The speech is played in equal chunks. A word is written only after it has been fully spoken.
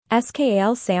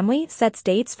SKAL Samui sets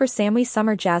dates for Samui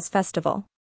Summer Jazz Festival.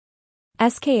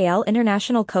 SKAL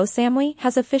International Koh Samui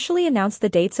has officially announced the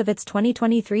dates of its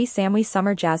 2023 Samui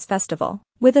Summer Jazz Festival,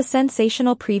 with a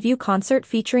sensational preview concert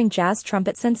featuring jazz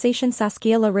trumpet sensation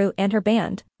Saskia Leroux and her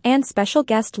band, and special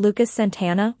guest Lucas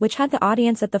Santana, which had the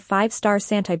audience at the 5-star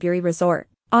Santiburi Resort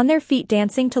on their feet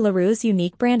dancing to Leroux's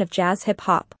unique brand of jazz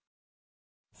hip-hop.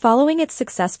 Following its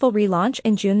successful relaunch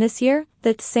in June this year,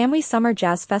 the Samui Summer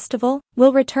Jazz Festival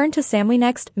will return to Samui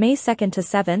next May 2nd to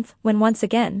 7th, when once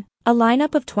again, a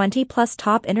lineup of 20-plus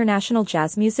top international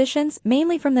jazz musicians,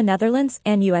 mainly from the Netherlands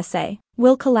and USA,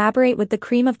 will collaborate with the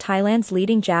cream of Thailand's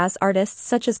leading jazz artists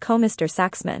such as Mr.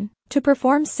 Saxman, to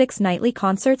perform 6 nightly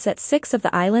concerts at 6 of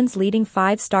the island's leading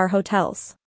 5-star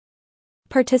hotels.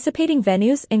 Participating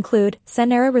venues include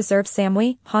Senera Reserve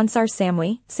Samui, Hansar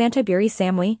Samui, Santiburi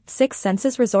Samui, Six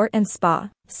Senses Resort and Spa,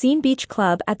 Scene Beach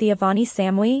Club at the Avani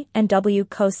Samui, and W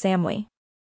Koh Samui.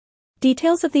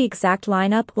 Details of the exact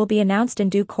lineup will be announced in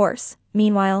due course.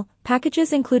 Meanwhile,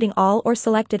 packages including all or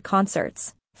selected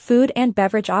concerts, food and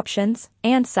beverage options,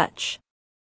 and such.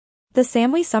 The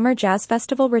Samui Summer Jazz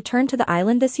Festival return to the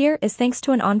island this year is thanks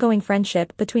to an ongoing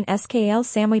friendship between SKAL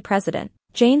Samui president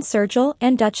Jane Sergel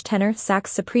and Dutch tenor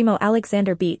sax soprano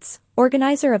Alexander Beets,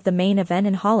 organizer of the main event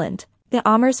in Holland, the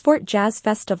Amersfoort Jazz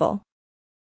Festival.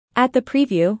 At the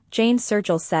preview, Jane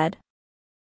Sergel said,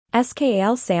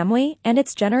 SKAL Samui and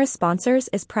its generous sponsors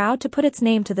is proud to put its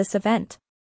name to this event.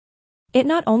 It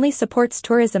not only supports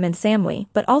tourism in Samui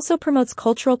but also promotes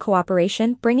cultural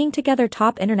cooperation, bringing together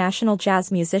top international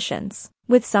jazz musicians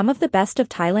with some of the best of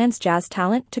Thailand's jazz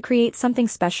talent to create something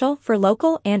special for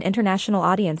local and international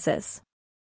audiences.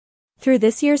 Through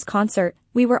this year's concert,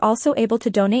 we were also able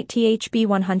to donate THB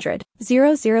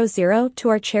 100,000 to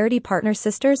our charity partner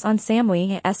Sisters on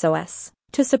Samui SOS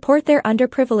to support their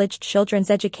underprivileged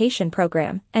children's education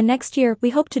program, and next year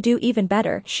we hope to do even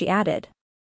better, she added.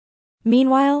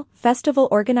 Meanwhile, festival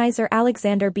organizer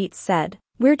Alexander Beets said,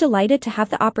 we're delighted to have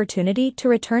the opportunity to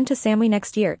return to Samui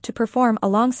next year to perform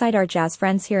alongside our jazz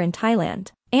friends here in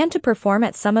Thailand, and to perform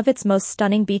at some of its most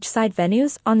stunning beachside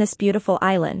venues on this beautiful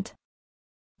island.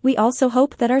 We also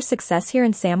hope that our success here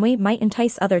in Samui might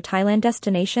entice other Thailand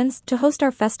destinations to host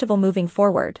our festival moving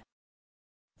forward.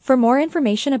 For more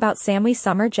information about Samui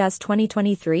Summer Jazz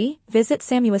 2023, visit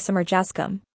Samui Summer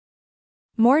Jazzcom.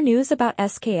 More news about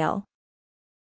SKAL.